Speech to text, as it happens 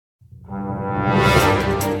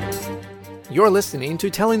You're listening to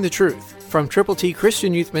Telling the Truth from Triple T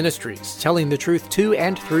Christian Youth Ministries, telling the truth to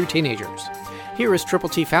and through teenagers. Here is Triple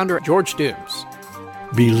T founder George Dooms.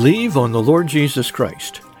 Believe on the Lord Jesus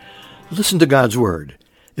Christ. Listen to God's Word.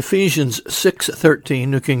 Ephesians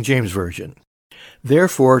 6:13, New King James Version.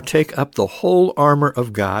 Therefore take up the whole armor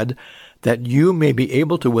of God, that you may be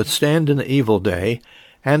able to withstand in the evil day,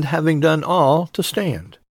 and having done all, to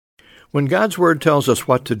stand. When God's Word tells us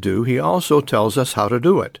what to do, He also tells us how to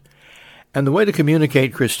do it. And the way to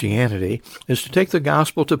communicate Christianity is to take the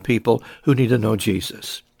gospel to people who need to know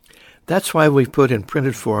Jesus. That's why we've put in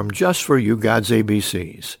printed form just for you God's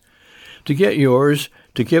ABCs. To get yours,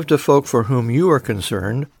 to give to folk for whom you are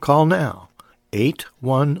concerned, call now,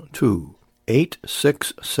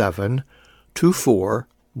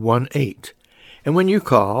 812-867-2418. And when you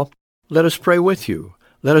call, let us pray with you.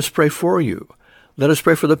 Let us pray for you. Let us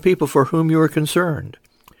pray for the people for whom you are concerned.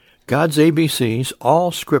 God's ABCs,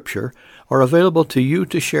 all Scripture, are available to you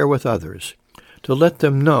to share with others, to let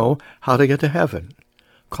them know how to get to heaven.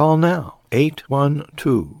 Call now,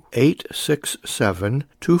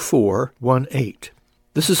 812-867-2418.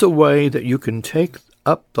 This is a way that you can take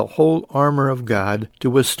up the whole armor of God to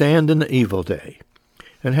withstand in the evil day,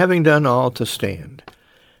 and having done all, to stand.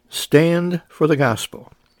 Stand for the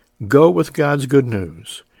gospel. Go with God's good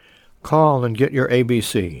news. Call and get your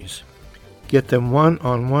ABCs. Get them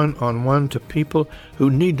one-on-one to people who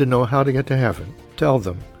need to know how to get to heaven. Tell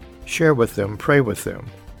them, share with them, pray with them.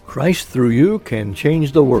 Christ through you can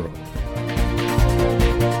change the world.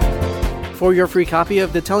 For your free copy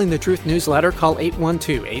of the Telling the Truth newsletter, call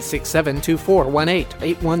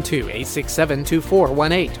 812-867-2418,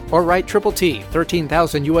 812-867-2418, or write Triple T,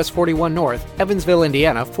 13,000 U.S. 41 North, Evansville,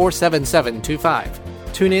 Indiana, 47725.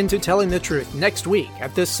 Tune in to Telling the Truth next week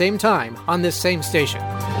at this same time on this same station.